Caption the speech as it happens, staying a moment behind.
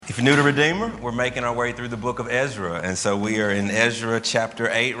If you're new to Redeemer, we're making our way through the book of Ezra. And so we are in Ezra chapter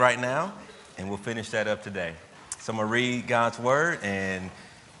 8 right now, and we'll finish that up today. So I'm going to read God's word and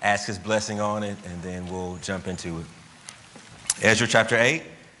ask his blessing on it, and then we'll jump into it. Ezra chapter 8,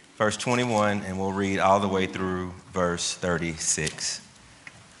 verse 21, and we'll read all the way through verse 36.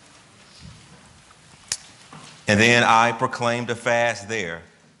 And then I proclaimed a fast there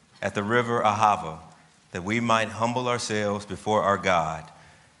at the river Ahava, that we might humble ourselves before our God,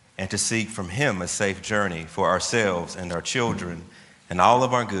 and to seek from him a safe journey for ourselves and our children and all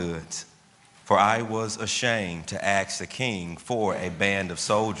of our goods. For I was ashamed to ask the king for a band of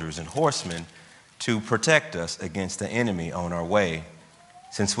soldiers and horsemen to protect us against the enemy on our way,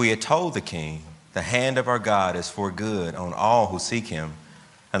 since we had told the king, the hand of our God is for good on all who seek him,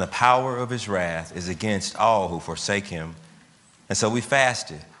 and the power of his wrath is against all who forsake him. And so we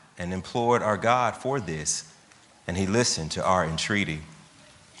fasted and implored our God for this, and he listened to our entreaty.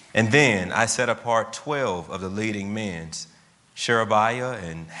 And then I set apart 12 of the leading men, Sherebiah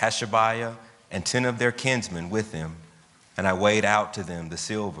and Hashabiah, and 10 of their kinsmen with them. And I weighed out to them the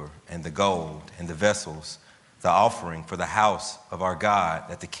silver and the gold and the vessels, the offering for the house of our God,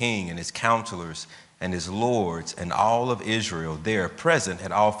 that the king and his counselors and his lords and all of Israel there present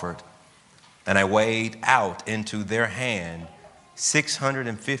had offered. And I weighed out into their hand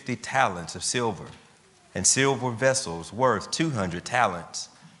 650 talents of silver, and silver vessels worth 200 talents,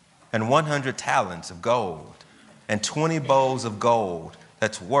 and 100 talents of gold, and 20 bowls of gold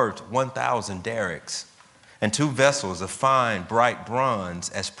that's worth 1,000 derricks, and 2 vessels of fine bright bronze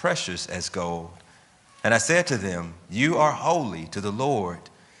as precious as gold. And I said to them, you are holy to the Lord,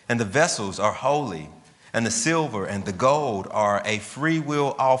 and the vessels are holy, and the silver and the gold are a free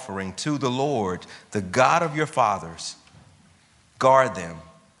will offering to the Lord, the God of your fathers. Guard them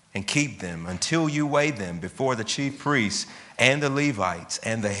and keep them until you weigh them before the chief priests and the Levites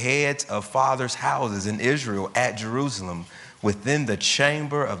and the heads of fathers' houses in Israel at Jerusalem, within the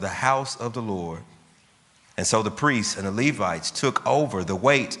chamber of the house of the Lord. And so the priests and the Levites took over the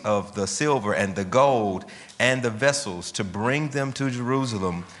weight of the silver and the gold and the vessels to bring them to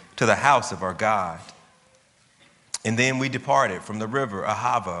Jerusalem, to the house of our God. And then we departed from the river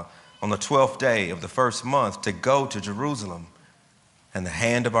Ahava on the 12th day of the first month to go to Jerusalem. And the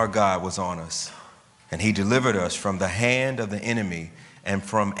hand of our God was on us, and he delivered us from the hand of the enemy and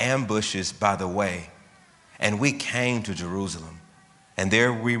from ambushes by the way. And we came to Jerusalem, and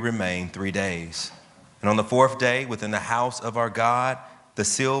there we remained 3 days. And on the 4th day, within the house of our God, the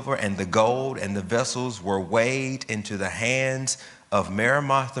silver and the gold and the vessels were weighed into the hands of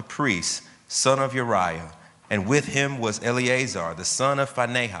Meremoth the priest, son of Uriah. And with him was Eleazar, the son of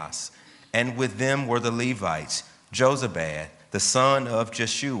Phinehas. And with them were the Levites, Jozabad, the son of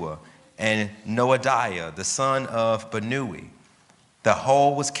Jeshua, and Noadiah, the son of Binnui. The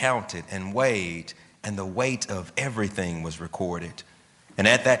whole was counted and weighed, and the weight of everything was recorded. And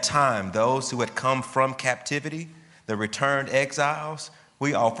at that time, those who had come from captivity, the returned exiles,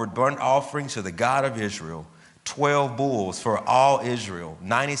 we offered burnt offerings to the God of Israel, 12 bulls for all Israel,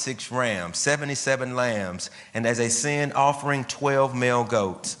 96 rams, 77 lambs, and as a sin offering, 12 male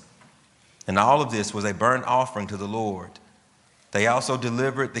goats. And all of this was a burnt offering to the Lord. They also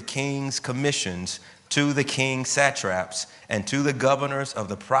delivered the king's commissions to the king's satraps and to the governors of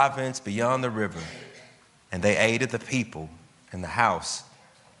the province beyond the river. And they aided the people in the house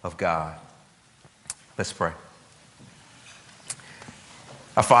of God. Let's pray.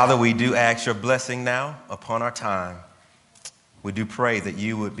 Our Father, we do ask your blessing now upon our time. We do pray that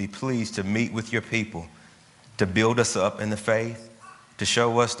you would be pleased to meet with your people, to build us up in the faith, to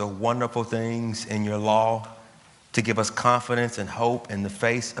show us the wonderful things in your law, to give us confidence and hope in the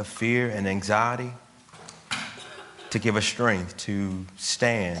face of fear and anxiety, to give us strength to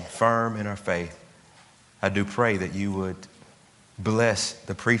stand firm in our faith. I do pray that you would bless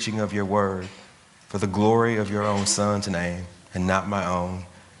the preaching of your word for the glory of your own Son's name and not my own.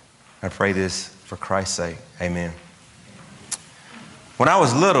 I pray this for Christ's sake. Amen. When I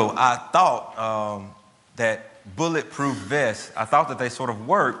was little, I thought that bulletproof vests, I thought that they sort of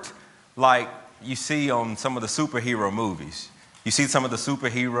worked like you see on some of the superhero movies. You see some of the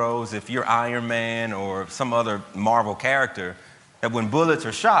superheroes, if you're Iron Man or some other Marvel character, that when bullets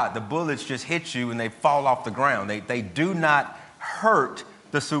are shot, the bullets just hit you and they fall off the ground. They do not hurt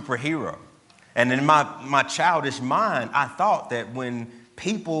the superhero. And in my childish mind, I thought that when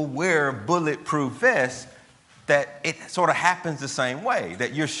people wear bulletproof vests, that it sort of happens the same way,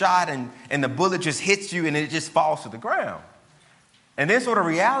 that you're shot and the bullet just hits you and it just falls to the ground. And then sort of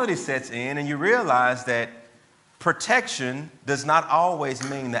reality sets in and you realize that protection does not always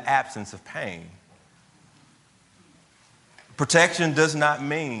mean the absence of pain. Protection does not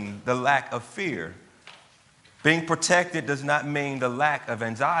mean the lack of fear. Being protected does not mean the lack of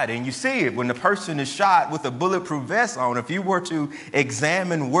anxiety. And you see it when the person is shot with a bulletproof vest on. If you were to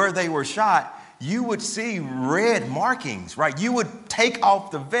examine where they were shot, you would see red markings, right? You would take off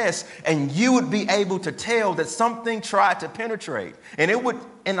the vest and you would be able to tell that something tried to penetrate. And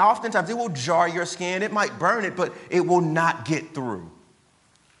oftentimes it will jar your skin. It might burn it, but it will not get through.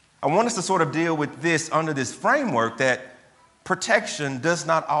 I want us to sort of deal with this under this framework that protection does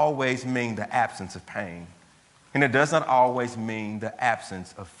not always mean the absence of pain. And it does not always mean the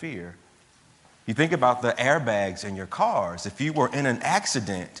absence of fear. You think about the airbags in your cars. If you were in an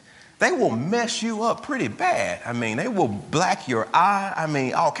accident, they will mess you up pretty bad. I mean, they will black your eye. I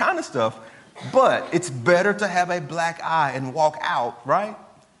mean, all kind of stuff. But it's better to have a black eye and walk out, right,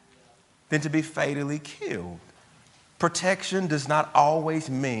 than to be fatally killed. Protection does not always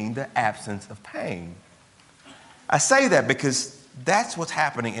mean the absence of pain. I say that because that's what's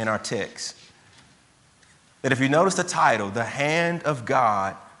happening in our text. That if you notice the title, the hand of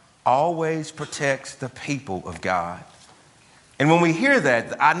God always protects the people of God. And when we hear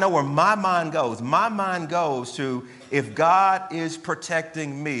that, I know where my mind goes. My mind goes to, if God is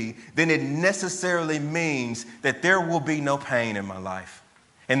protecting me, then it necessarily means that there will be no pain in my life.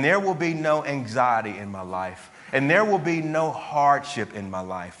 And there will be no anxiety in my life. And there will be no hardship in my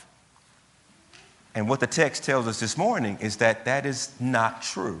life. And what the text tells us this morning is that that is not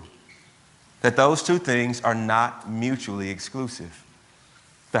true. That those two things are not mutually exclusive.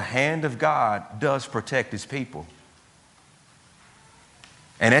 The hand of God does protect his people.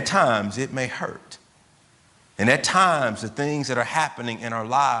 And at times it may hurt. And at times the things that are happening in our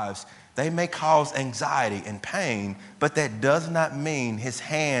lives, they may cause anxiety and pain, but that does not mean his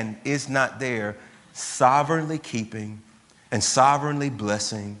hand is not there sovereignly keeping and sovereignly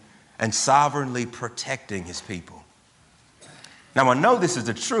blessing and sovereignly protecting his people. Now, I know this is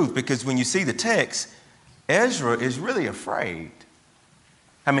the truth because when you see the text, Ezra is really afraid.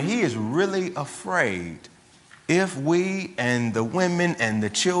 I mean, he is really afraid. If we and the women and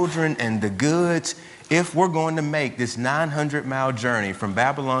the children and the goods, if we're going to make this 900-mile journey from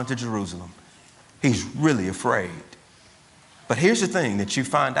Babylon to Jerusalem, he's really afraid. But here's the thing that you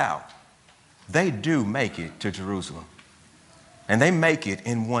find out. They do make it to Jerusalem. And they make it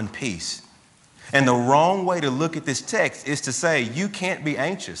in one piece. And the wrong way to look at this text is to say, you can't be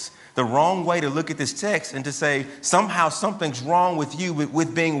anxious. The wrong way to look at this text and to say, somehow something's wrong with you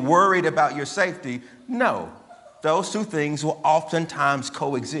with being worried about your safety. No, those two things will oftentimes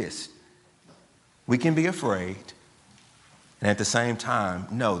coexist. We can be afraid and at the same time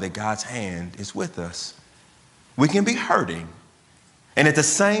know that God's hand is with us. We can be hurting and at the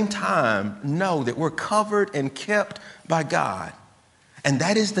same time know that we're covered and kept by God. And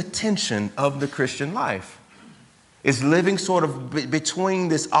that is the tension of the Christian life. It's living sort of between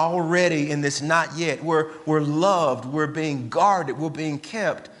this already and this not yet. We're loved, we're being guarded, we're being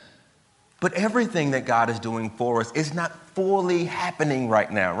kept. But everything that God is doing for us is not fully happening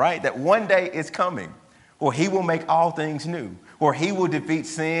right now, right? That one day is coming, or he will make all things new, or he will defeat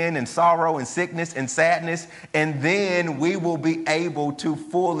sin and sorrow and sickness and sadness, and then we will be able to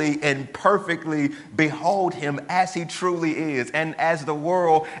fully and perfectly behold him as he truly is and as the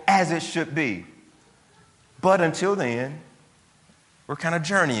world as it should be. But until then, we're kind of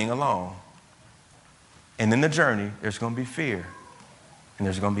journeying along. And in the journey, there's going to be fear, and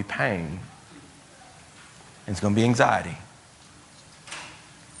there's going to be pain, and it's going to be anxiety.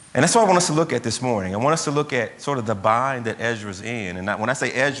 And that's what I want us to look at this morning. I want us to look at sort of the bind that Ezra's in. And when I say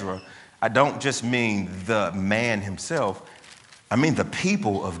Ezra, I don't just mean the man himself. I mean the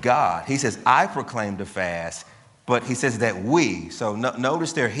people of God. He says, I proclaimed a fast, but he says that we. So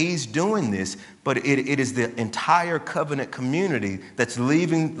notice there, he's doing this, but it is the entire covenant community that's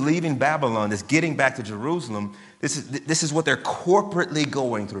leaving Babylon, that's getting back to Jerusalem. This is what they're corporately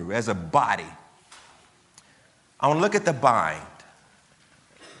going through as a body. I want to look at the bind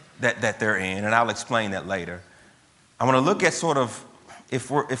that they're in, and I'll explain that later. I want to look at sort of, if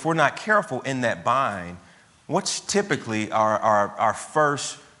we're not careful in that bind, what's typically our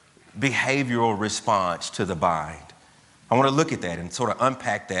first behavioral response to the bind. I want to look at that and sort of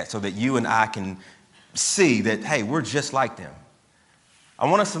unpack that so that you and I can see that, hey, we're just like them. I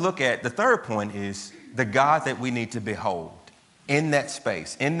want us to look at, the third point is the God that we need to behold in that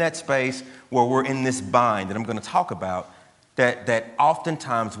space where we're in this bind that I'm going to talk about. That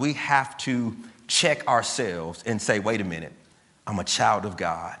oftentimes we have to check ourselves and say, wait a minute, I'm a child of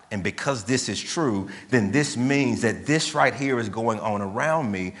God. And because this is true, then this means that this right here is going on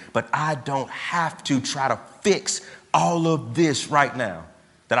around me, but I don't have to try to fix all of this right now.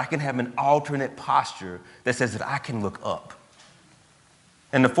 That I can have an alternate posture that says that I can look up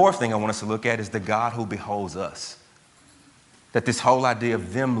And the fourth thing I want us to look at is the God who beholds us. That this whole idea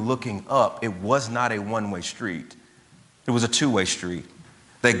of them looking up, it was not a one-way street. It was a two-way street.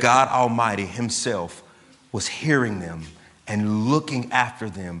 That God Almighty himself was hearing them and looking after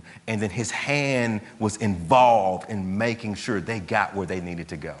them, and then his hand was involved in making sure they got where they needed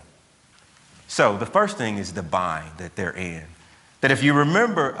to go. So the first thing is the bind that they're in. That if you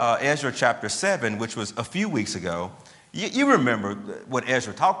remember Ezra chapter 7, which was a few weeks ago, you remember what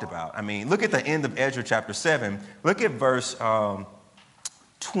Ezra talked about. I mean, look at the end of Ezra chapter 7. Look at verse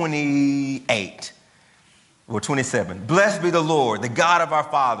 28. Or 27. Blessed be the Lord, the God of our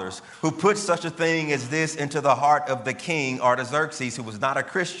fathers, who put such a thing as this into the heart of the king Artaxerxes, who was not a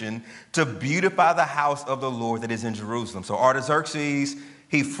Christian, to beautify the house of the Lord that is in Jerusalem. So Artaxerxes,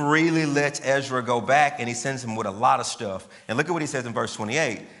 he freely lets Ezra go back, and he sends him with a lot of stuff. And look at what he says in verse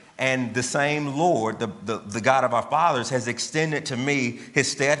 28. And the same Lord, the God of our fathers, has extended to me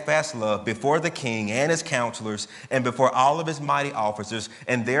his steadfast love before the king and his counselors and before all of his mighty officers.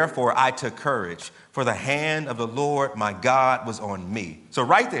 And therefore I took courage, for the hand of the Lord my God was on me. So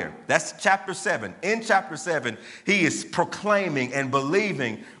right there, that's chapter 7. In chapter 7, he is proclaiming and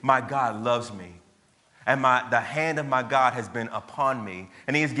believing, my God loves me. And the hand of my God has been upon me.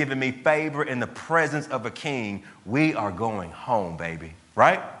 And he has given me favor in the presence of a king. We are going home, baby.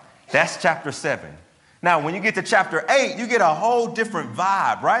 Right? That's chapter 7. Now, when you get to chapter 8, you get a whole different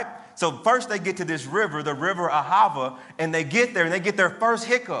vibe, right? So first they get to this river, the river Ahava, and they get there and they get their first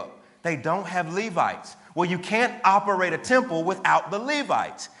hiccup. They don't have Levites. Well, you can't operate a temple without the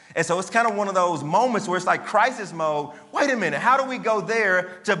Levites. And so it's kind of one of those moments where it's like crisis mode. Wait a minute, how do we go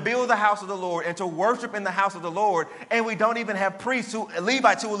there to build the house of the Lord and to worship in the house of the Lord, and we don't even have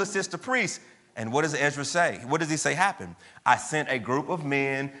Levites who will assist the priests? And what does Ezra say? What does he say happened? I sent a group of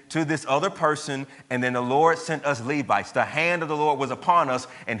men to this other person, and then the Lord sent us Levites. The hand of the Lord was upon us,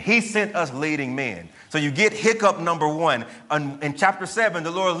 and he sent us leading men. So you get hiccup number 1. In chapter 7,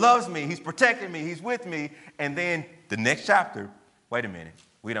 the Lord loves me. He's protecting me. He's with me. And then the next chapter, wait a minute,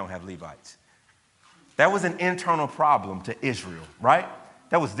 we don't have Levites. That was an internal problem to Israel, right?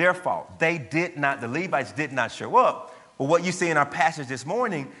 That was their fault. The Levites did not show up. Well, what you see in our passage this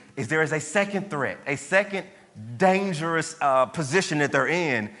morning is there is a second threat, a second dangerous position that they're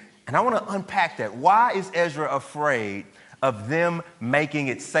in. And I want to unpack that. Why is Ezra afraid of them making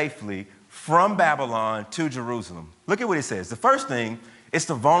it safely from Babylon to Jerusalem? Look at what he says. The first thing is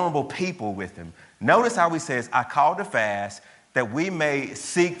the vulnerable people with him. Notice how he says, I called to fast that we may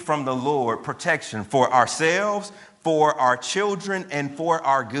seek from the Lord protection for ourselves, for our children, and for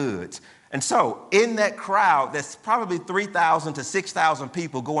our goods. And so in that crowd, that's probably 3,000 to 6,000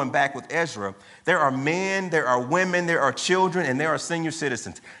 people going back with Ezra, there are men, there are women, there are children, and there are senior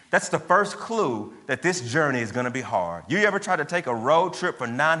citizens. That's the first clue that this journey is going to be hard. You ever try to take a road trip for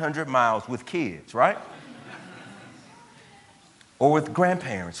 900 miles with kids, right? Or with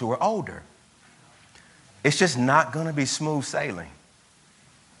grandparents who are older. It's just not going to be smooth sailing.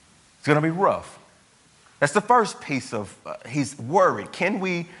 It's going to be rough. That's the first piece of, he's worried. Can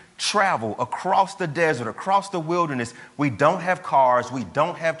we travel across the desert, across the wilderness? We don't have cars. We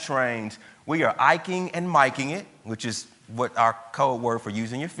don't have trains. We are iking and miking it, which is what our code word for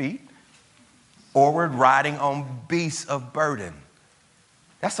using your feet. Or we're riding on beasts of burden.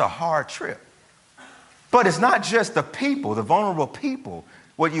 That's a hard trip. But it's not just the people, the vulnerable people.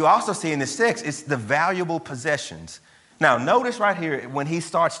 What you also see in this text is the valuable possessions. Now, notice right here when he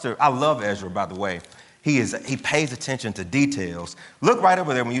starts to, I love Ezra, by the way. He pays attention to details. Look right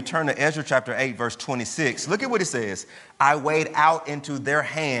over there when you turn to Ezra chapter 8, verse 26. Look at what it says. I weighed out into their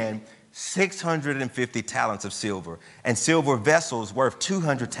hand 650 talents of silver, and silver vessels worth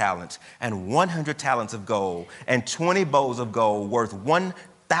 200 talents, and 100 talents of gold, and 20 bowls of gold worth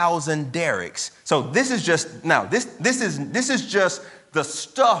 1,000 derricks. So this is just, now, this is just the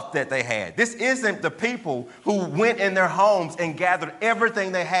stuff that they had. This isn't the people who went in their homes and gathered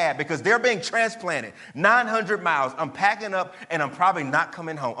everything they had, because they're being transplanted 900 miles. I'm packing up and I'm probably not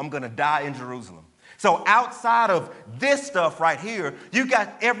coming home. I'm going to die in Jerusalem. So outside of this stuff right here, you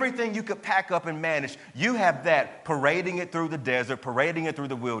got everything you could pack up and manage. You have that, parading it through the desert, parading it through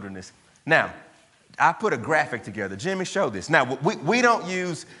the wilderness. Now, I put a graphic together. Jimmy showed this. Now, we don't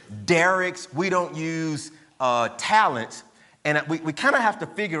use derricks. We don't use talents. And we kind of have to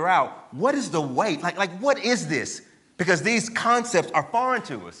figure out, what is the weight? Like, what is this? Because these concepts are foreign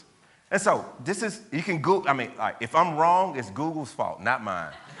to us. And so this is, you can Google, all right, if I'm wrong, it's Google's fault, not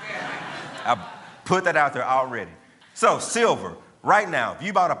mine. I put that out there already. So silver, right now, if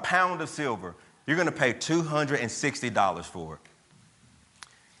you bought a pound of silver, you're going to pay $260 for it.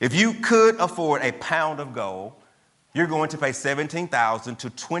 If you could afford a pound of gold, you're going to pay $17,000 to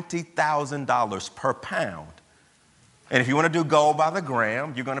 $20,000 per pound. And if you want to do gold by the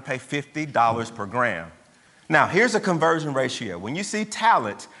gram, you're going to pay $50 per gram. Now, here's a conversion ratio. When you see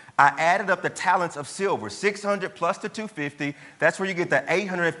talents, I added up the talents of silver, 600 plus the 250. That's where you get the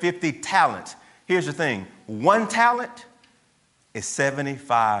 850 talents. Here's the thing. 1 talent is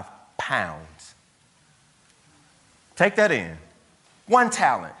 75 pounds. Take that in. 1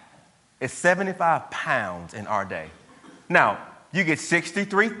 talent is 75 pounds in our day. Now, you get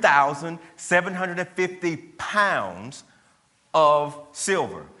 63,750 pounds of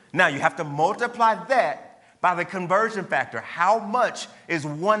silver. Now, you have to multiply that by the conversion factor. How much is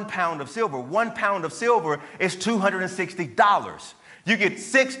 1 pound of silver? 1 pound of silver is $260. You get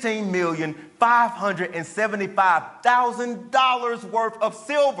 $16,575,000 worth of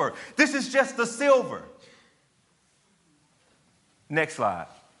silver. This is just the silver. Next slide.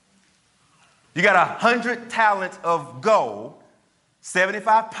 You got 100 talents of gold,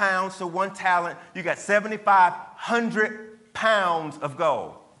 75 pounds to 1 talent. You got 7,500 pounds of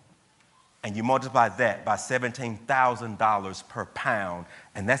gold. And you multiply that by $17,000 per pound,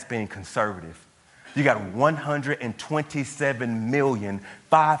 and that's being conservative. You got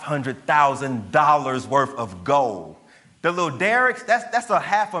 $127,500,000 worth of gold. The little derricks, that's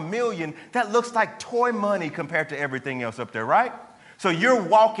 $500,000. That looks like toy money compared to everything else up there, right? So you're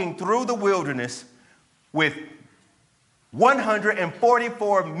walking through the wilderness with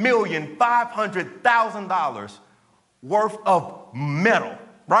 $144,500,000 worth of metal,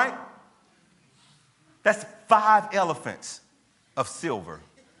 right? That's 5 elephants of silver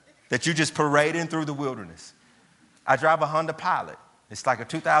that you just parading through the wilderness. I drive a Honda Pilot. It's like a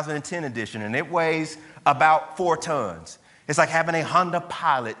 2010 edition, and it weighs about 4 tons. It's like having a Honda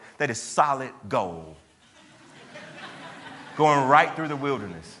Pilot that is solid gold. Going right through the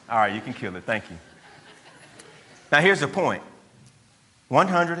wilderness. All right, you can kill it. Thank you. Now, here's the point.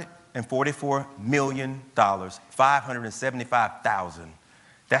 $144 million, 575,000.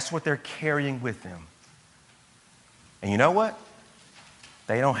 That's what they're carrying with them. And you know what?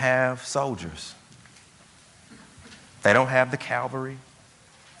 They don't have soldiers. They don't have the cavalry.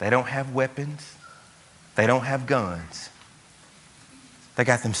 They don't have weapons. They don't have guns. They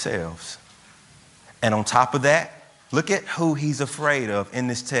got themselves. And on top of that, look at who he's afraid of in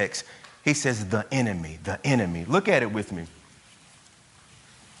this text. He says, the enemy, the enemy. Look at it with me.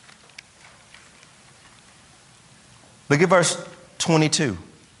 Look at verse 22.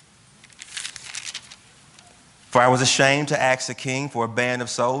 For I was ashamed to ask the king for a band of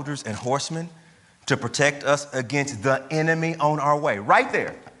soldiers and horsemen to protect us against the enemy on our way. Right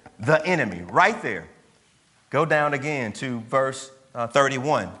there, the enemy, right there. Go down again to verse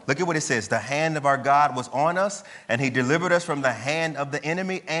 31. Look at what it says. The hand of our God was on us, and he delivered us from the hand of the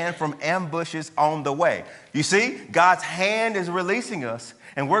enemy and from ambushes on the way. You see, God's hand is releasing us,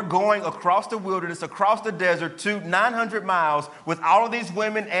 and we're going across the wilderness, across the desert to 900 miles with all of these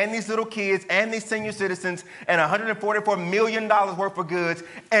women and these little kids and these senior citizens and $144 million worth of goods,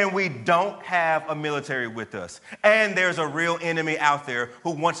 and we don't have a military with us. And there's a real enemy out there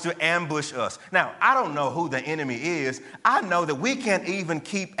who wants to ambush us. Now, I don't know who the enemy is. I know that we can't even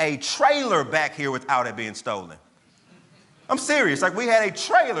keep a trailer back here without it being stolen. I'm serious. Like, we had a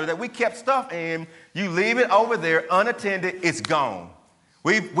trailer that we kept stuff in. You leave it over there unattended, it's gone.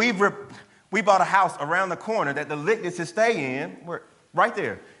 We bought a house around the corner that the Licknesses stay in. We're right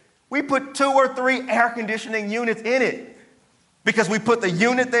there. We put 2 or 3 air conditioning units in it because we put the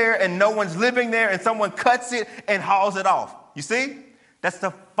unit there and no one's living there and someone cuts it and hauls it off. You see? That's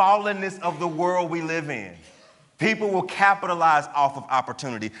the fallenness of the world we live in. People will capitalize off of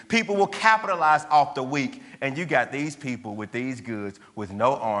opportunity. People will capitalize off the weak. And you got these people with these goods with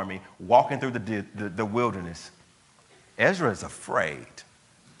no army walking through the wilderness. Ezra is afraid.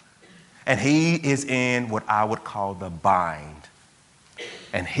 And he is in what I would call the bind.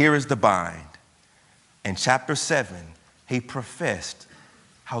 And here is the bind. In chapter 7, he professed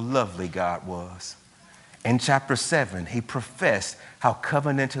how lovely God was. In chapter 7, he professed how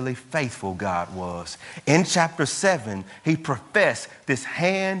covenantally faithful God was. In chapter 7, he professed this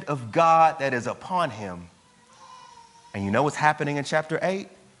hand of God that is upon him. And you know what's happening in chapter 8?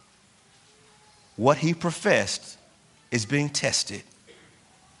 What he professed is being tested.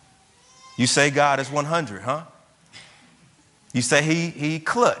 You say God is 100, huh? You say he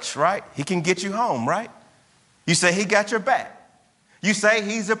clutch, right? He can get you home, right? You say he got your back. You say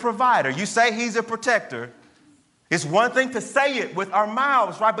he's a provider. You say he's a protector. It's one thing to say it with our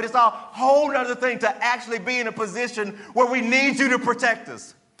mouths, right? But it's a whole other thing to actually be in a position where we need you to protect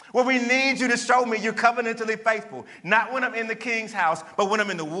us, Where we need you to show me you're covenantally faithful. Not when I'm in the king's house, but when I'm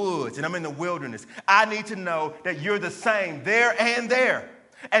in the woods and I'm in the wilderness. I need to know that you're the same there and there.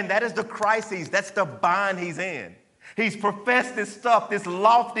 And that is the crisis. That's the bind he's in. He's professed this stuff, this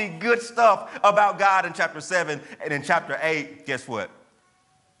lofty, good stuff about God in chapter 7. And in chapter 8, guess what?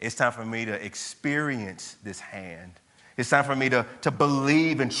 It's time for me to experience this hand. It's time for me to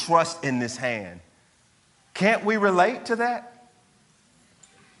believe and trust in this hand. Can't we relate to that?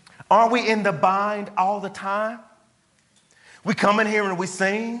 Aren't we in the bind all the time? We come in here and we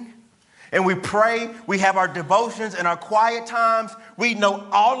sing and we pray. We have our devotions and our quiet times. We know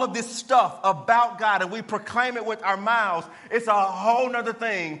all of this stuff about God and we proclaim it with our mouths. It's a whole nother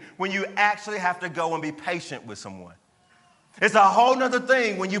thing when you actually have to go and be patient with someone. It's a whole nother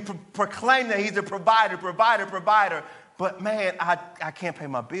thing when you proclaim that he's a provider. But man, I can't pay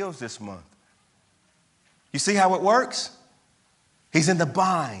my bills this month. You see how it works? He's in the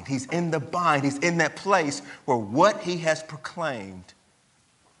bind. He's in the bind. He's in that place where what he has proclaimed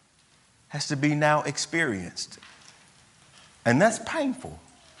has to be now experienced. And that's painful.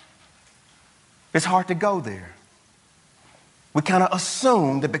 It's hard to go there. We kind of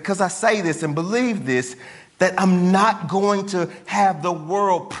assume that because I say this and believe this, that I'm not going to have the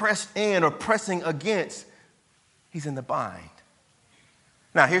world pressed in or pressing against. He's in the bind.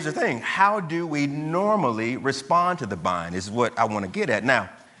 Now, here's the thing. How do we normally respond to the bind is what I want to get at. Now,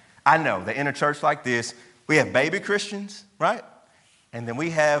 I know that in a church like this, we have baby Christians, right? And then we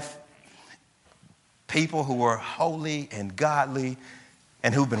have people who are holy and godly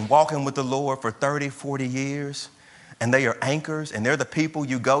and who've been walking with the Lord for 30, 40 years. And they are anchors, and they're the people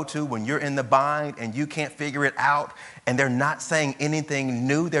you go to when you're in the bind and you can't figure it out. And they're not saying anything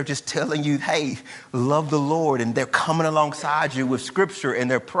new. They're just telling you, hey, love the Lord. And they're coming alongside you with scripture and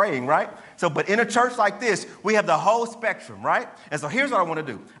they're praying, right? So, but in a church like this, we have the whole spectrum, right? And so here's what I want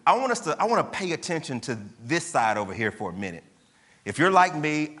to do. I want to pay attention to this side over here for a minute. If you're like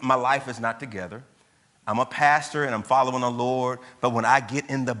me, my life is not together. I'm a pastor and I'm following the Lord, but when I get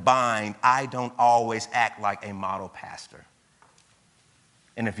in the bind, I don't always act like a model pastor.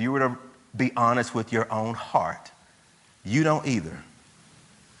 And if you were to be honest with your own heart, you don't either.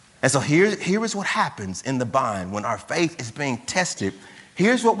 And so here is what happens in the bind when our faith is being tested.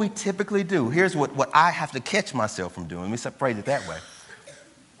 Here's what we typically do. Here's what I have to catch myself from doing. Let me phrase it that way.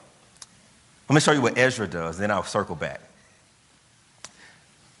 Let me show you what Ezra does, then I'll circle back.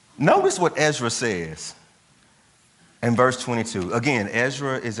 Notice what Ezra says in verse 22. Again,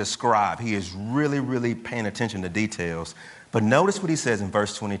 Ezra is a scribe. He is really, really paying attention to details. But notice what he says in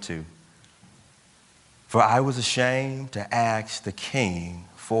verse 22. For I was ashamed to ask the king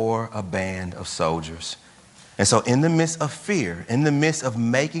for a band of soldiers. And so in the midst of fear, in the midst of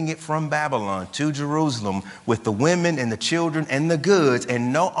making it from Babylon to Jerusalem with the women and the children and the goods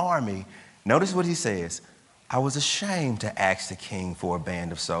and no army, notice what he says. I was ashamed to ask the king for a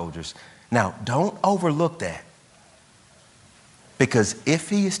band of soldiers. Now, don't overlook that. Because if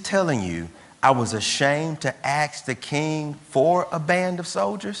he is telling you, I was ashamed to ask the king for a band of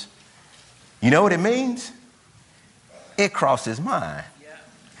soldiers, you know what it means? It crossed his mind.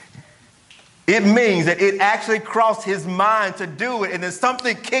 It means that it actually crossed his mind to do it. And then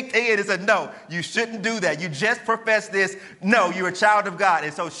something kicked in and said, no, you shouldn't do that. You just professed this. No, you're a child of God.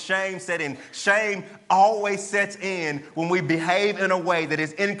 And so shame set in. Shame always sets in when we behave in a way that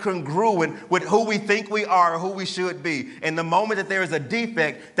is incongruent with who we think we are or who we should be. And the moment that there is a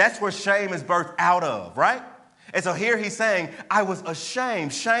defect, that's where shame is birthed out of, right? And so here he's saying, I was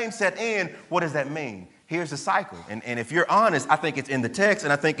ashamed. Shame set in. What does that mean? Here's the cycle. And if you're honest, I think it's in the text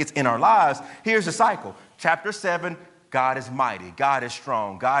and I think it's in our lives. Here's the cycle. Chapter 7, God is mighty. God is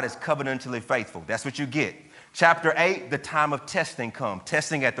strong. God is covenantally faithful. That's what you get. Chapter 8, the time of testing comes.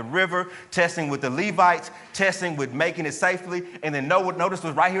 Testing at the river, testing with the Levites, testing with making it safely. And then notice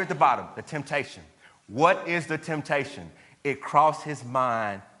what's right here at the bottom, the temptation. What is the temptation? It crossed his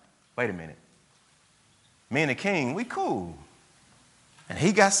mind. Wait a minute. Me and the king, we cool. And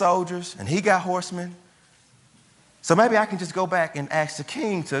he got soldiers and he got horsemen. So maybe I can just go back and ask the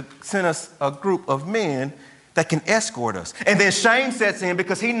king to send us a group of men that can escort us. And then shame sets in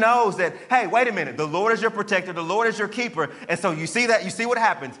because he knows that, hey, wait a minute, the Lord is your protector, the Lord is your keeper. And so you see that, you see what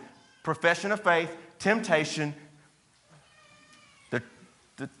happens. Profession of faith, temptation,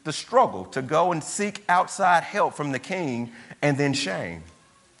 the struggle to go and seek outside help from the king, and then shame.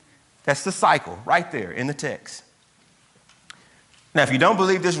 That's the cycle right there in the text. Now, if you don't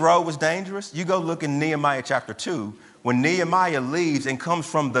believe this road was dangerous, you go look in Nehemiah chapter 2, when Nehemiah leaves and comes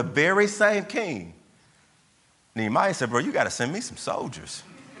from the very same king. Nehemiah said, bro, you got to send me some soldiers.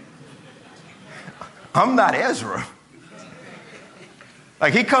 I'm not Ezra.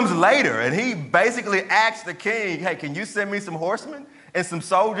 Like he comes later and he basically asks the king, hey, can you send me some horsemen and some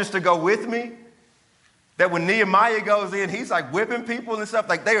soldiers to go with me? That when Nehemiah goes in, he's like whipping people and stuff.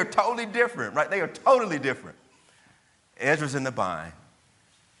 Like they are totally different, right? They are totally different. Ezra's in the bind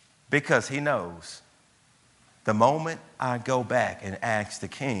because he knows the moment I go back and ask the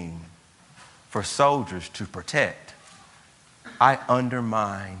king for soldiers to protect, I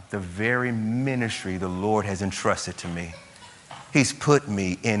undermine the very ministry the Lord has entrusted to me. He's put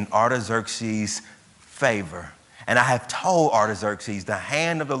me in Artaxerxes' favor. And I have told Artaxerxes, the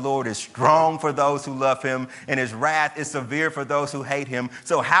hand of the Lord is strong for those who love him, and his wrath is severe for those who hate him.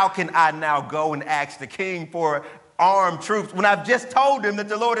 So how can I now go and ask the king for armed troops when I've just told him that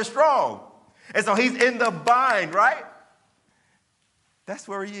the Lord is strong? And so he's in the bind, right? That's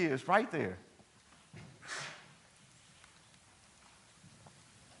where he is, right there.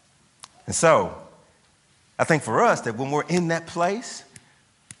 And so I think for us that when we're in that place,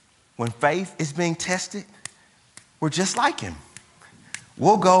 when faith is being tested, we're just like him.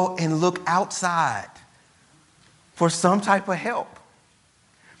 We'll go and look outside for some type of help,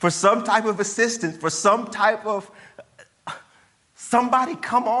 for some type of assistance, for some type of somebody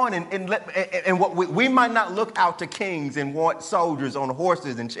come on and what we might not look out to kings and want soldiers on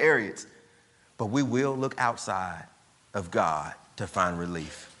horses and chariots, but we will look outside of God to find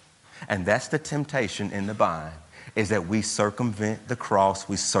relief. And that's the temptation in the bind, is that we circumvent the cross,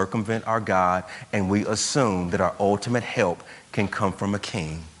 we circumvent our God, and we assume that our ultimate help can come from a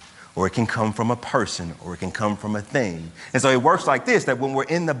king, or it can come from a person, or it can come from a thing. And so it works like this, that when we're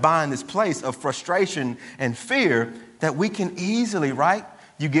in the bind, this place of frustration and fear, that we can easily, right?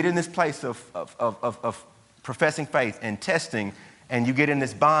 You get in this place of professing faith and testing, and you get in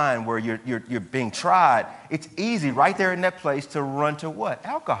this bind where you're being tried. It's easy right there in that place to run to what?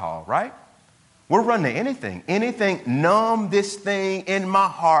 Alcohol, right? We're running to anything, numb this thing in my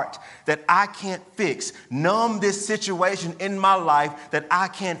heart that I can't fix, numb this situation in my life that I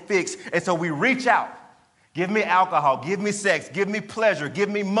can't fix. And so we reach out. Give me alcohol, give me sex, give me pleasure, give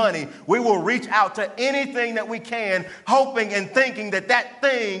me money. We will reach out to anything that we can, hoping and thinking that that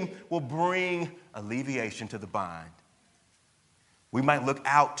thing will bring alleviation to the bind. We might look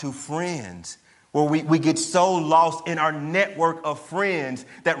out to friends, where we get so lost in our network of friends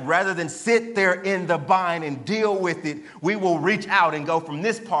that rather than sit there in the bind and deal with it, we will reach out and go from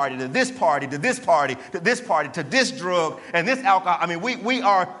this party to this party to this party to this party to this drug and this alcohol. I mean, we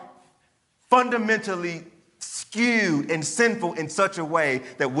are fundamentally skewed and sinful in such a way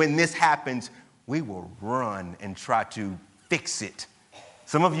that when this happens, we will run and try to fix it.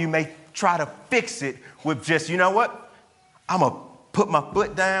 Some of you may try to fix it with just, you know what? I'm going to put my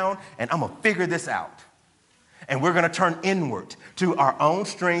foot down and I'm going to figure this out. And we're going to turn inward to our own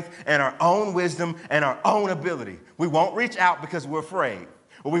strength and our own wisdom and our own ability. We won't reach out because we're afraid.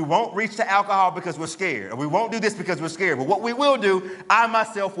 Or we won't reach to alcohol because we're scared. Or we won't do this because we're scared. But what we will do, I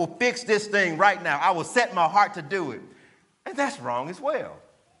myself will fix this thing right now. I will set my heart to do it. And that's wrong as well.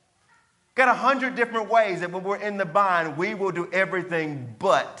 Got 100 different ways that when we're in the bind, we will do everything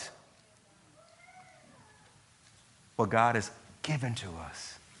but what God has given to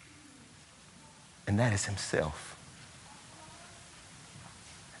us. And that is himself.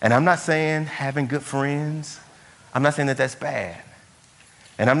 And I'm not saying having good friends, I'm not saying that that's bad.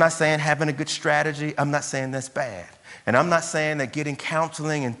 And I'm not saying having a good strategy, I'm not saying that's bad. And I'm not saying that getting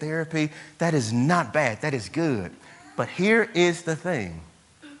counseling and therapy, that is not bad, that is good. But here is the thing.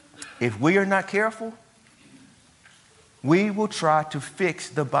 If we are not careful, we will try to fix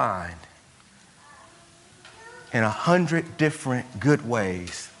the bind in 100 different good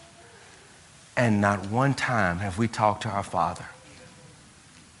ways. And not one time have we talked to our Father.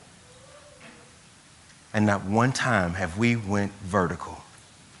 And not one time have we went vertical.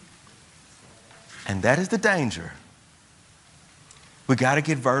 And that is the danger. We got to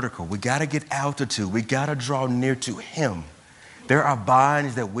get vertical. We got to get altitude. We got to draw near to him. There are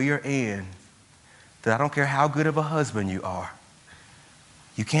binds that we are in that I don't care how good of a husband you are,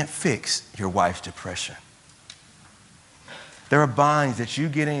 you can't fix your wife's depression. There are binds that you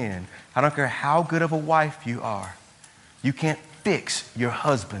get in. I don't care how good of a wife you are, you can't fix your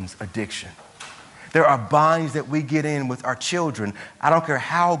husband's addiction. There are binds that we get in with our children. I don't care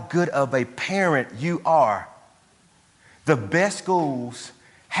how good of a parent you are. The best schools,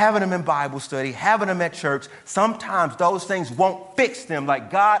 having them in Bible study, having them at church, sometimes those things won't fix them.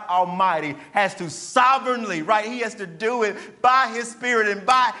 Like God Almighty has to sovereignly, right? He has to do it by his Spirit and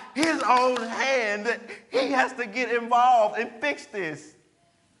by his own hand. He has to get involved and fix this.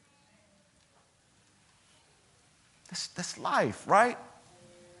 That's life, right?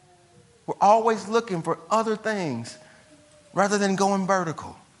 We're always looking for other things rather than going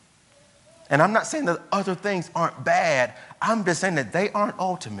vertical. And I'm not saying that other things aren't bad. I'm just saying that they aren't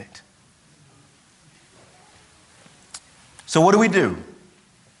ultimate. So what do?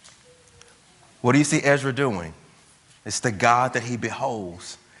 What do you see Ezra doing? It's the God that he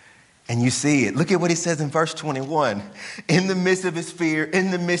beholds. And you see it. Look at what he says in verse 21. In the midst of his fear,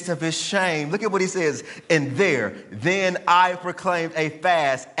 in the midst of his shame, look at what he says. And then I proclaimed a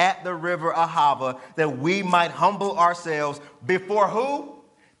fast at the river Ahava that we might humble ourselves before who?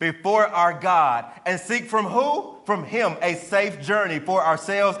 Before our God. And seek from who? From him a safe journey for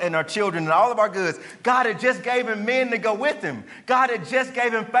ourselves and our children and all of our goods. God had just gave him men to go with him. God had just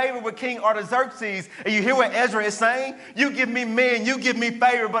gave him favor with King Artaxerxes. And you hear what Ezra is saying? You give me men, you give me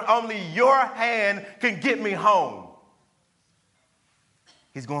favor, but only your hand can get me home.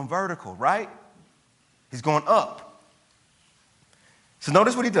 He's going vertical, right? He's going up. So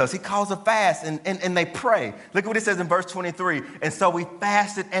notice what he does. He calls a fast and they pray. Look at what it says in verse 23. And so we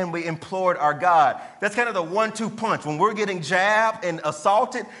fasted and we implored our God. That's kind of the 1-2 punch. When we're getting jabbed and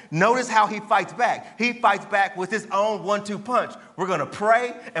assaulted, notice how he fights back. He fights back with his own 1-2 punch. We're going to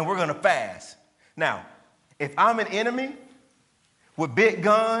pray and we're going to fast. Now, if I'm an enemy with big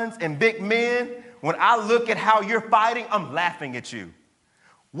guns and big men, when I look at how you're fighting, I'm laughing at you.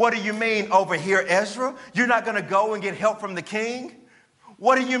 What do you mean over here, Ezra? You're not going to go and get help from the king?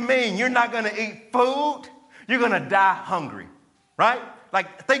 What do you mean? You're not going to eat food? You're going to die hungry, right?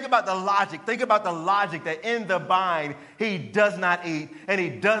 Like, think about the logic. Think about the logic that in the bind, he does not eat and he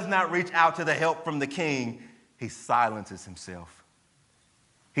does not reach out to the help from the king. He silences himself.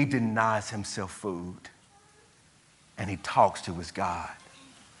 He denies himself food and he talks to his God.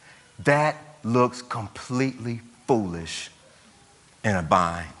 That looks completely foolish in a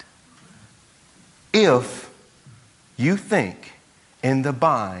bind. If you think in the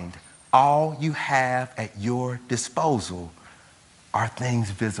bind, all you have at your disposal are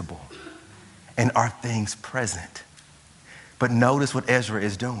things visible and are things present. But notice what Ezra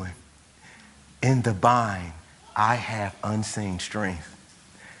is doing. In the bind, I have unseen strength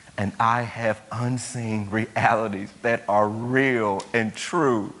and I have unseen realities that are real and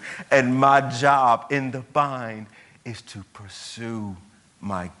true. And my job in the bind is to pursue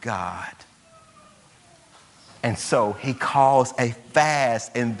my God. And so he calls a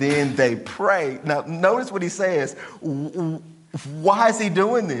fast and then they pray. Now, notice what he says. Why is he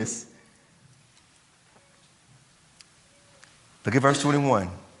doing this? Look at verse 21.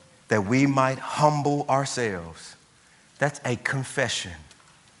 That we might humble ourselves. That's a confession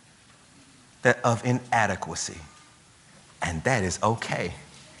of inadequacy. And that is okay.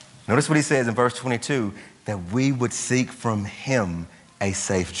 Notice what he says in verse 22. That we would seek from him a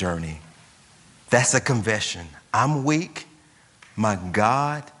safe journey. That's a confession. I'm weak. My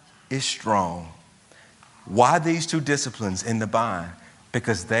God is strong. Why these two disciplines in the bind?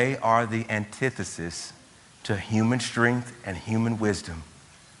 Because they are the antithesis to human strength and human wisdom.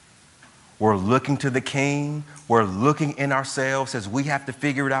 We're looking to the king. We're looking in ourselves as we have to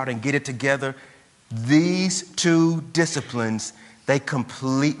figure it out and get it together. These two disciplines, they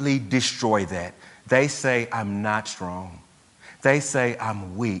completely destroy that. They say, I'm not strong. They say,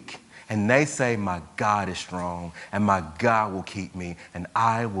 I'm weak. And they say, my God is strong and my God will keep me and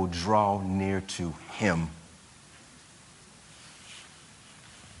I will draw near to him.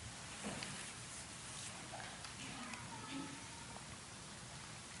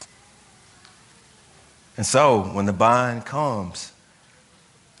 And so when the bind comes,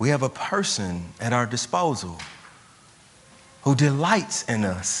 we have a person at our disposal who delights in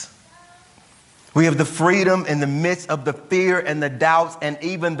us. We have the freedom in the midst of the fear and the doubts and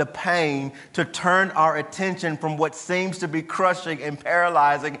even the pain to turn our attention from what seems to be crushing and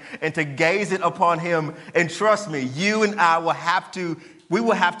paralyzing and to gaze it upon him. And trust me, you and I will have to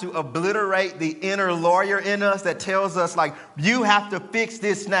obliterate the inner lawyer in us that tells us, like, you have to fix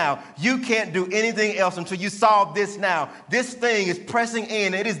this now. You can't do anything else until you solve this now. This thing is pressing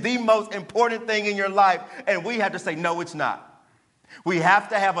in. It is the most important thing in your life. And we have to say, no, it's not. We have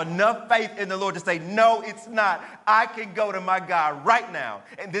to have enough faith in the Lord to say, no, it's not. I can go to my God right now.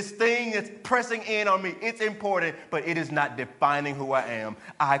 And this thing that's pressing in on me, it's important, but it is not defining who I am.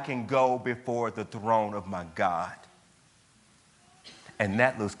 I can go before the throne of my God. And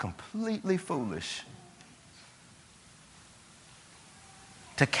that looks completely foolish.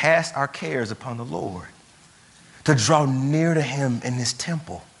 To cast our cares upon the Lord. To draw near to him in his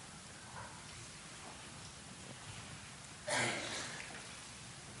temple.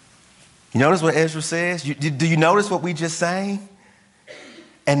 You notice what Ezra says? Do you notice what we just sang?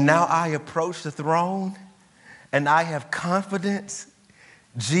 And now I approach the throne and I have confidence.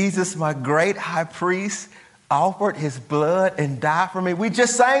 Jesus, my great high priest, offered his blood and died for me. We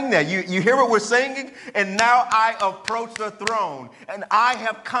just sang that. You hear what we're singing? And now I approach the throne, and I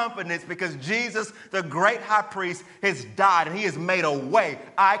have confidence because Jesus, the great high priest, has died and he has made a way.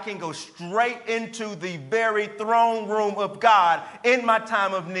 I can go straight into the very throne room of God in my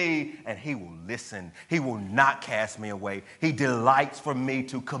time of need, and he will listen. He will not cast me away. He delights for me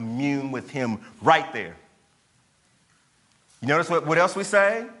to commune with him right there. You notice what else we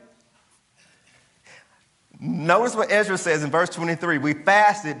say? Notice what Ezra says in verse 23. We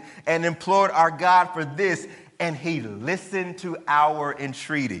fasted and implored our God for this, and he listened to our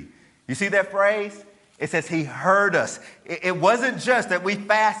entreaty. You see that phrase? It says he heard us. It wasn't just that we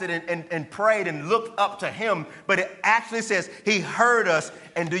fasted and prayed and looked up to him, but it actually says he heard us.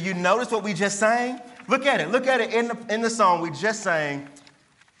 And do you notice what we just sang? Look at it. Look at it in the song we just sang.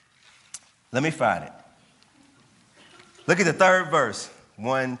 Let me find it. Look at the third verse.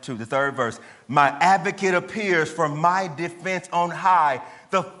 1, 2, the third verse. My advocate appears for my defense on high.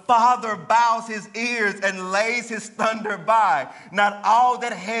 The Father bows his ears and lays his thunder by. Not all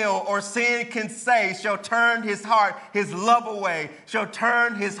that hell or sin can say shall turn his heart, his love away, shall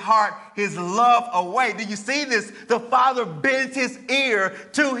turn his heart, his love away. Do you see this? The Father bends his ear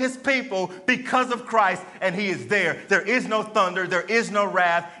to his people because of Christ, and he is there. There is no thunder. There is no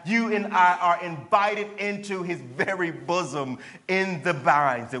wrath. You and I are invited into his very bosom in the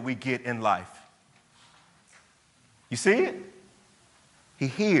binds that we get in life. You see it? He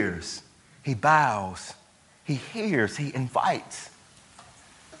hears, he bows, he hears, he invites.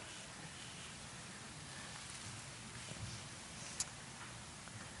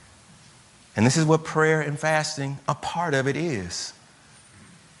 And this is what prayer and fasting, a part of it is.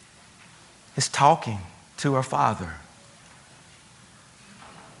 It's talking to our Father.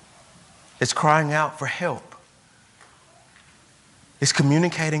 It's crying out for help. It's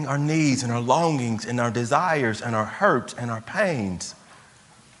communicating our needs and our longings and our desires and our hurts and our pains.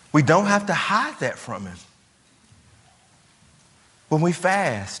 We don't have to hide that from him. When we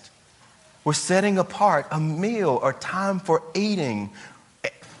fast, we're setting apart a meal or time for eating,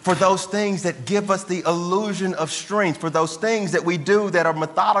 for those things that give us the illusion of strength, for those things that we do that are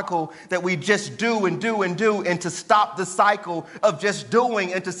methodical, that we just do and do and do, and to stop the cycle of just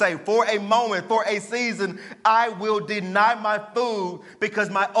doing and to say, for a moment, for a season, I will deny my food because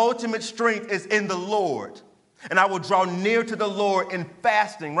my ultimate strength is in the Lord. And I will draw near to the Lord in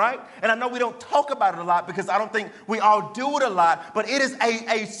fasting, right? And I know we don't talk about it a lot because I don't think we all do it a lot, but it is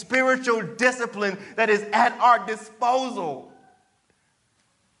a spiritual discipline that is at our disposal.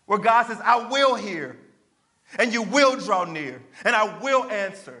 Where God says, I will hear, and you will draw near, and I will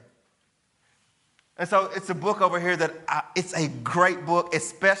answer. And so it's a book over here it's a great book,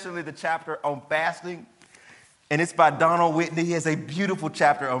 especially the chapter on fasting. And it's by Donald Whitney. He has a beautiful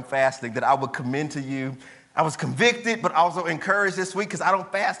chapter on fasting that I would commend to you. I was convicted, but also encouraged this week because I don't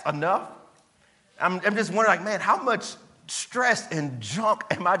fast enough. I'm just wondering, like, man, how much stress and junk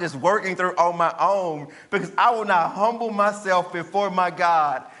am I just working through on my own? Because I will not humble myself before my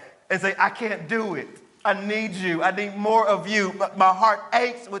God and say, I can't do it. I need you. I need more of you. But my heart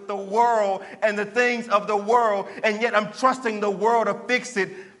aches with the world and the things of the world, and yet I'm trusting the world to fix it.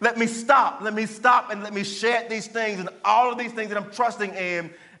 Let me stop and let me shed these things and all of these things that I'm trusting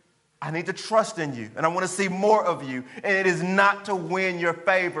in. I need to trust in you, and I want to see more of you. And it is not to win your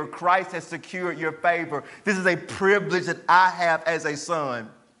favor. Christ has secured your favor. This is a privilege that I have as a son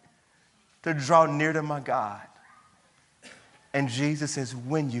to draw near to my God. And Jesus says,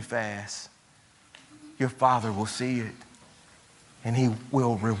 when you fast, your Father will see it, and he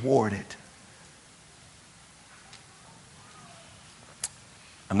will reward it.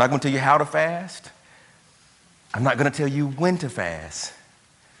 I'm not going to tell you how to fast. I'm not going to tell you when to fast.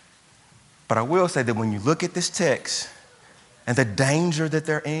 But I will say that when you look at this text and the danger that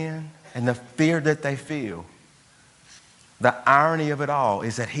they're in and the fear that they feel, the irony of it all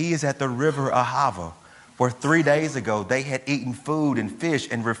is that he is at the river Ahava, where 3 days ago they had eaten food and fish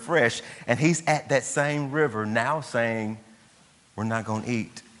and refreshed, and he's at that same river now saying, we're not going to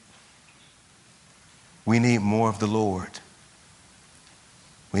eat. We need more of the Lord.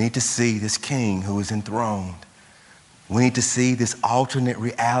 We need to see this king who is enthroned. We need to see this alternate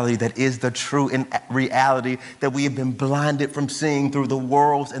reality that is the true reality that we have been blinded from seeing through the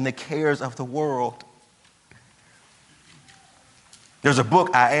worlds and the cares of the world. There's a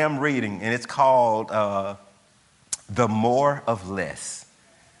book I am reading, and it's called The More of Less.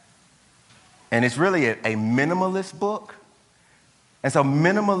 And it's really a minimalist book. And so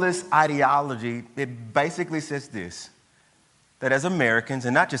minimalist ideology, it basically says this, that as Americans,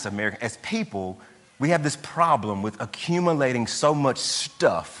 and not just Americans, as people, we have this problem with accumulating so much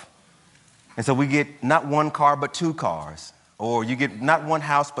stuff. And so we get not one car, but two cars. Or you get not one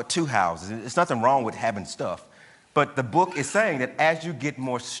house, but two houses. There's nothing wrong with having stuff. But the book is saying that as you get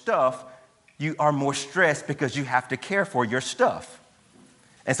more stuff, you are more stressed because you have to care for your stuff.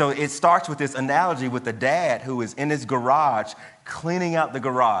 And so it starts with this analogy with the dad who is in his garage cleaning out the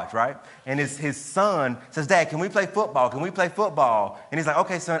garage, right? And his son says, Dad, can we play football? Can we play football? And he's like,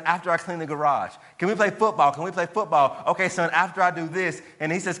 okay, son, after I clean the garage. Can we play football? Can we play football? Okay, son, after I do this.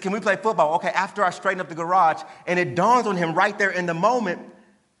 And he says, can we play football? Okay, after I straighten up the garage. And it dawns on him right there in the moment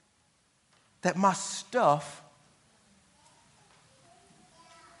that my stuff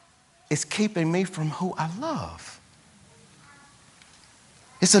is keeping me from who I love.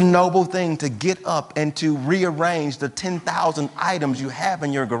 It's a noble thing to get up and to rearrange the 10,000 items you have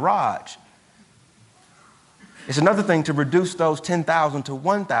in your garage. It's another thing to reduce those 10,000 to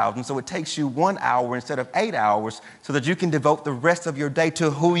 1,000 so it takes you 1 hour instead of 8 hours so that you can devote the rest of your day to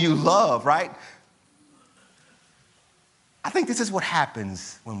who you love, right? I think this is what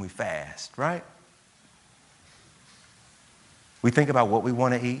happens when we fast, right? We think about what we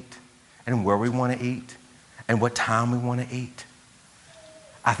want to eat and where we want to eat and what time we want to eat.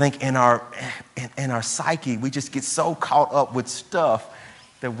 I think in our psyche, we just get so caught up with stuff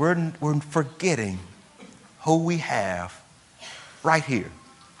that we're forgetting who we have right here.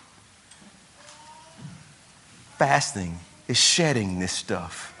 Fasting is shedding this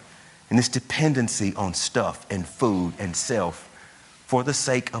stuff and this dependency on stuff and food and self for the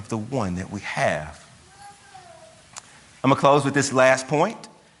sake of the one that we have. I'm going to close with this last point.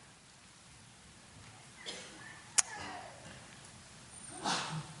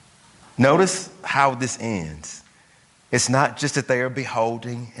 Notice how this ends. It's not just that they are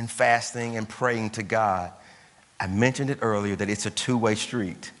beholding and fasting and praying to God. I mentioned it earlier that it's a two-way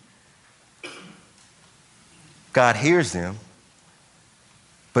street. God hears them,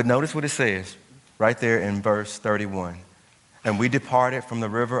 but notice what it says right there in verse 31. And we departed from the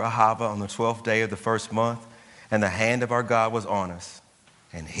river Ahava on the 12th day of the first month, and the hand of our God was on us,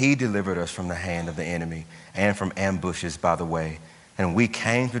 and he delivered us from the hand of the enemy and from ambushes by the way. And we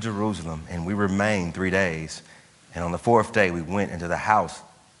came to Jerusalem, and we remained 3 days. And on the fourth day, we went into the house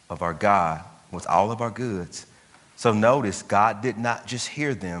of our God with all of our goods. So notice, God did not just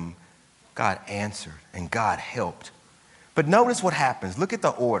hear them. God answered, and God helped. But notice what happens. Look at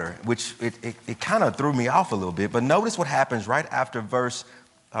the order, which it kind of threw me off a little bit. But notice what happens right after verse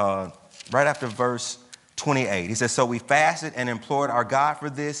 28. He says, so we fasted and implored our God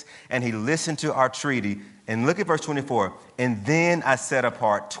for this, and he listened to our treaty. And look at verse 24. And then I set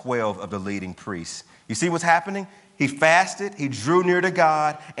apart 12 of the leading priests. You see what's happening? He fasted, he drew near to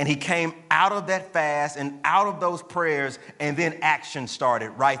God, and he came out of that fast and out of those prayers, and then action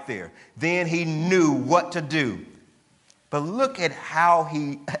started right there. Then he knew what to do. But look at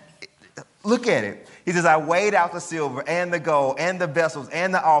look at it. He says, I weighed out the silver and the gold and the vessels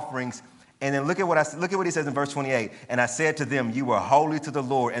and the offerings. And then look at what he says in verse 28. And I said to them, you are holy to the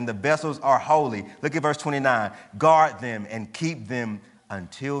Lord, and the vessels are holy. Look at verse 29. Guard them and keep them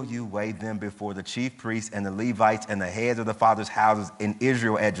until you weigh them before the chief priests and the Levites and the heads of the fathers' houses in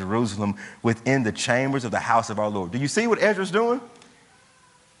Israel at Jerusalem within the chambers of the house of our Lord. Do you see what Ezra's doing?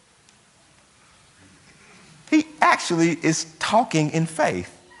 He actually is talking in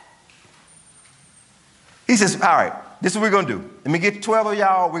faith. He says, all right, this is what we're going to do. Let me get 12 of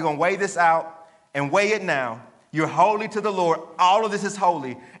y'all. We're going to weigh this out and weigh it now. You're holy to the Lord. All of this is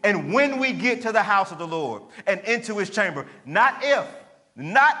holy. And when we get to the house of the Lord and into his chamber, not if,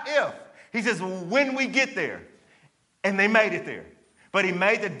 he says, when we get there. And they made it there. But he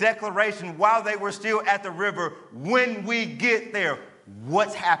made the declaration while they were still at the river, when we get there,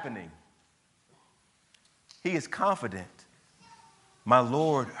 what's happening? He is confident. My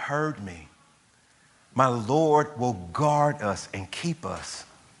Lord heard me. My Lord will guard us and keep us.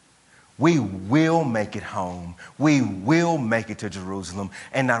 We will make it home. We will make it to Jerusalem.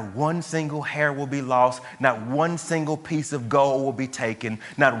 And not one single hair will be lost. Not one single piece of gold will be taken.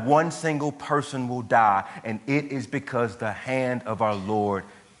 Not one single person will die. And it is because the hand of our Lord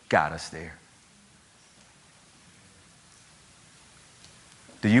got us there.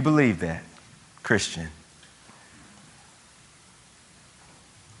 Do you believe that, Christian?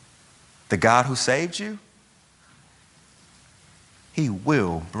 The God who saved you, he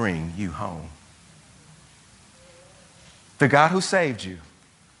will bring you home. The God who saved you,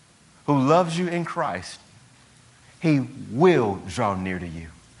 who loves you in Christ, he will draw near to you.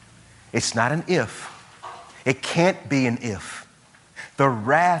 It's not an if. It can't be an if. The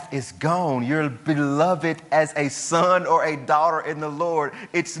wrath is gone. You're beloved as a son or a daughter in the Lord.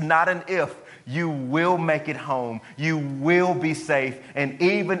 It's not an if. you will make it home. You will be safe. And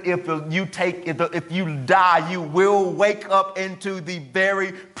even if you die, you will wake up into the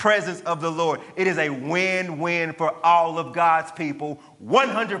very presence of the Lord. It is a win-win for all of God's people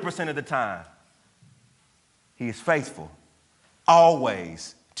 100% of the time. He is faithful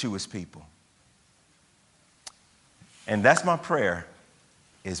always to his people. And that's my prayer,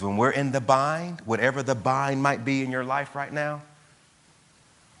 is when we're in the bind, whatever the bind might be in your life right now,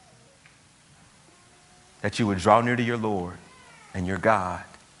 that you would draw near to your Lord and your God.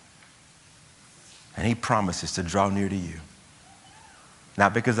 And he promises to draw near to you.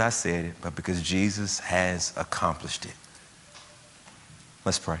 Not because I said it, but because Jesus has accomplished it.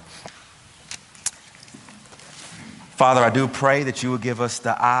 Let's pray. Father, I do pray that you would give us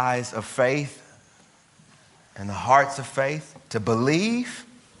the eyes of faith and the hearts of faith to believe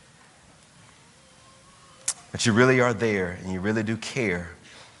that you really are there and you really do care.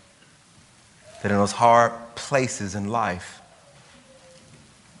 That in those hard places in life,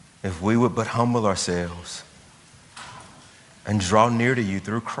 if we would but humble ourselves and draw near to you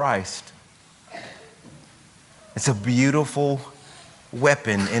through Christ, it's a beautiful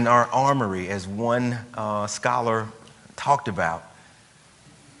weapon in our armory, as one scholar talked about,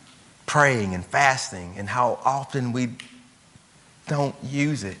 praying and fasting and how often we don't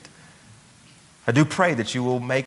use it. I do pray that you will make